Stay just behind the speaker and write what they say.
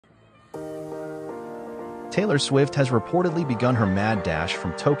Taylor Swift has reportedly begun her mad dash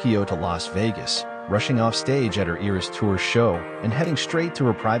from Tokyo to Las Vegas, rushing off stage at her Eras Tour show and heading straight to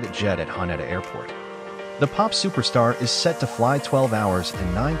her private jet at Haneda Airport. The pop superstar is set to fly 12 hours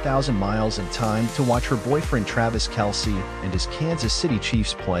and 9,000 miles in time to watch her boyfriend Travis Kelce and his Kansas City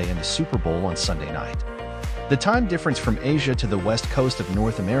Chiefs play in the Super Bowl on Sunday night. The time difference from Asia to the west coast of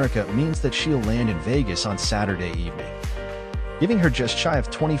North America means that she'll land in Vegas on Saturday evening, giving her just shy of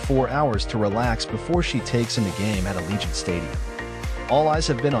 24 hours to relax before she takes in the game at Allegiant Stadium. All eyes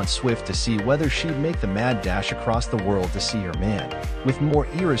have been on Swift to see whether she'd make the mad dash across the world to see her man, with more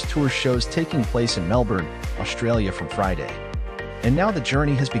Eras Tour shows taking place in Melbourne, Australia from Friday. And now the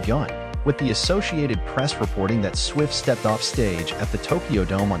journey has begun, with the Associated Press reporting that Swift stepped off stage at the Tokyo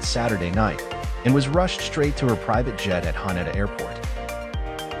Dome on Saturday night and was rushed straight to her private jet at Haneda Airport.